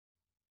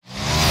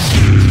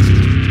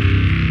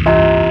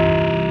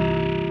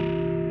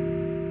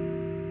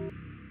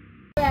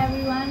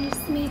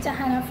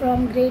Chahana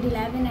from grade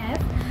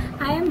 11F.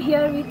 I am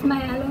here with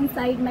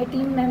alongside my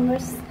team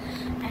members,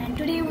 and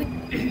today we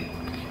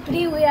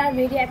are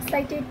very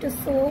excited to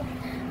show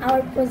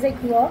our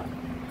project work.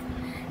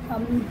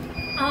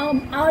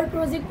 Our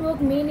project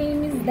work main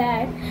aim is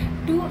that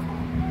to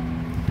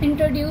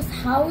introduce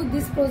how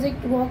this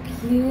project work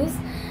use.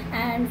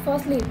 And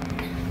firstly,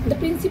 the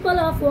principle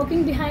of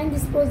working behind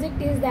this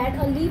project is that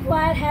a leaf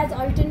wire has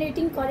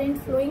alternating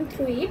current flowing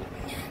through it.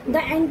 The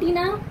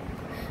antenna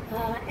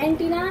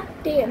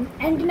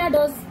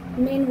does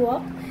main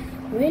work.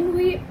 When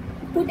we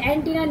put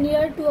antenna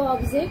near to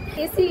object,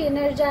 AC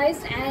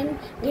energized and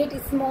get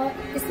small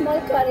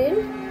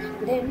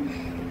current. Then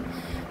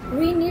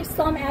we need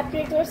some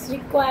apparatus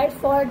required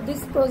for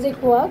this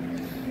project work.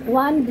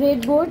 One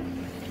breadboard,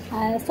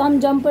 some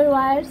jumper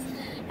wires,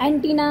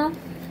 antenna,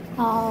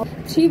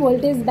 3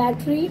 voltage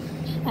battery,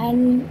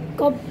 and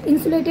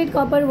insulated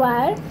copper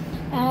wire,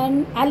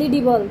 and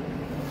LED bulb.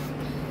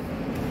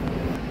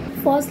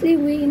 Firstly,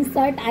 we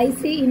insert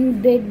IC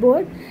in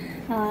breadboard.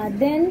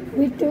 Then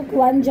we took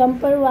one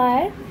jumper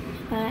wire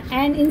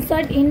and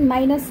insert in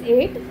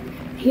 -8.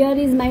 Here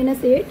is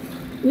 -8.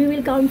 We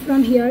will count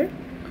from here.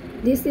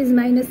 This is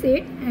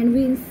 -8, and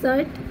we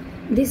insert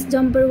this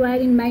jumper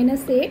wire in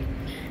 -8.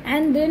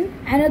 And then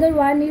another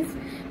one is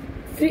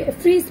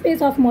free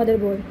space of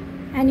motherboard,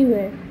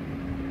 anywhere.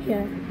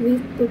 Here we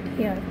put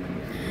here.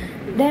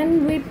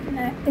 Then we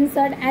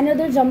insert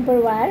another jumper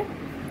wire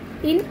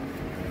in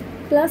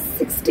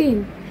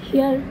 +16.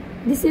 Here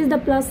this is the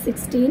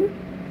 +16,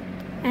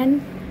 and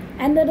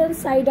another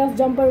side of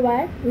jumper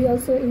wire we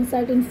also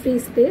insert in free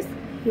space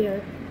here.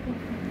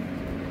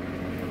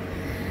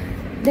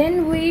 Then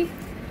we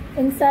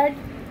insert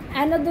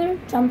another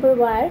jumper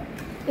wire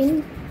in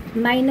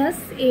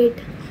 -8,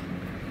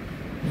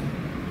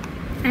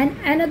 and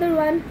another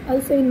one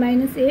also in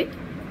 -8.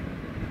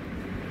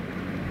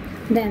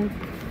 Then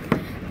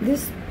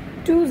these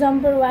 2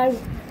 jumper wires,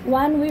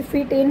 one we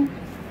fit in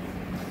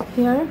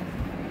here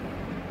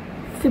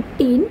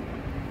 15,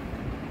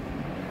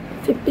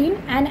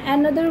 and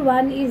another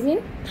one is in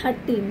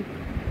 13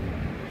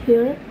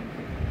 here.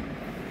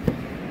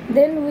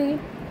 Then we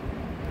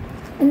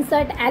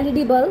insert LED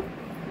bulb.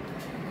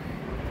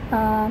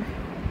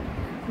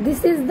 This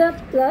is the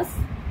plus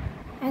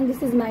and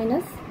this is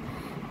minus.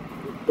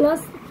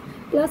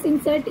 Plus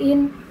insert in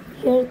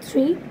here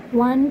 3,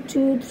 1,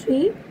 2,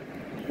 3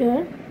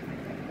 here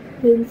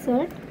we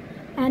insert,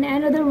 and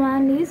another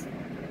one is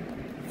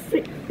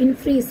in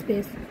free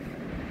space.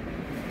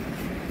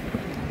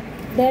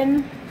 Then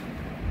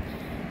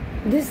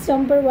this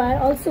jumper wire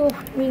also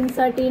we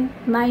insert in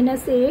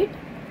 -8,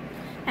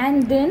 and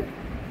then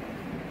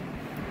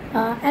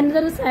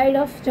another side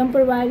of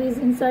jumper wire is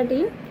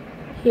inserting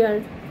here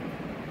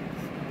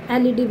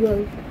LED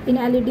bulb, in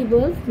LED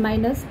bulb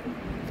minus.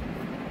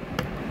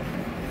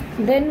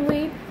 Then we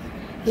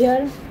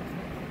here,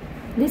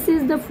 this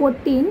is the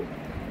 14,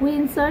 we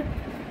insert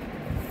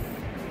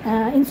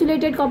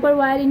insulated copper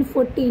wire in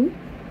 14.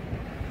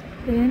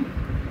 Then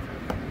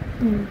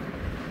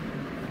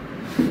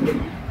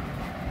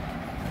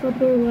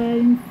copper wire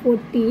in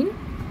 14.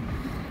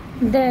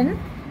 Then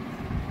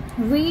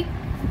we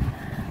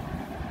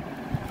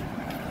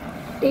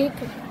take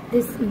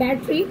this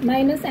battery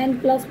minus and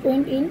plus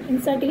point in,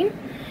 insert in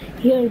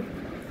here.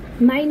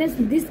 Minus,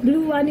 this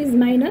blue one is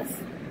minus,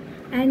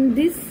 and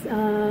this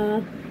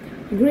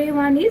gray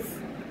one is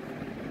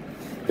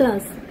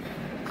plus.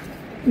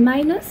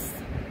 Minus,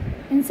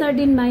 insert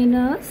in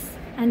minus,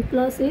 and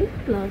plus in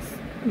plus.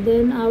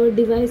 Then our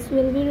device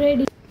will be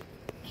ready.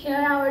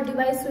 Here our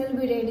device will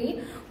be ready.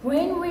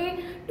 When we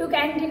took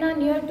antenna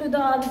near to the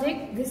object,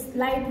 this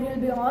light will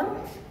be on.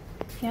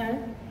 Here,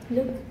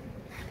 look.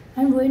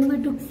 And when we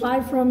took far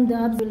from the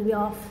object, it will be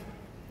off.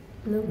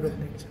 Look.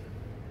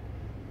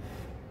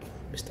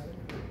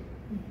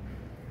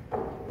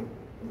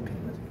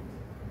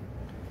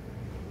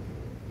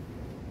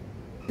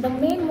 The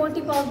main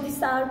motive of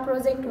this our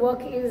project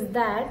work is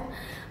that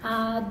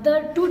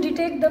to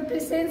detect the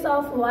presence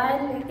of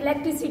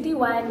electricity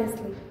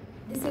wirelessly.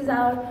 This is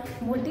our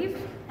motive,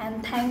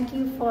 and thank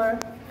you for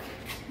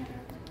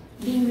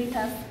being with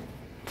us.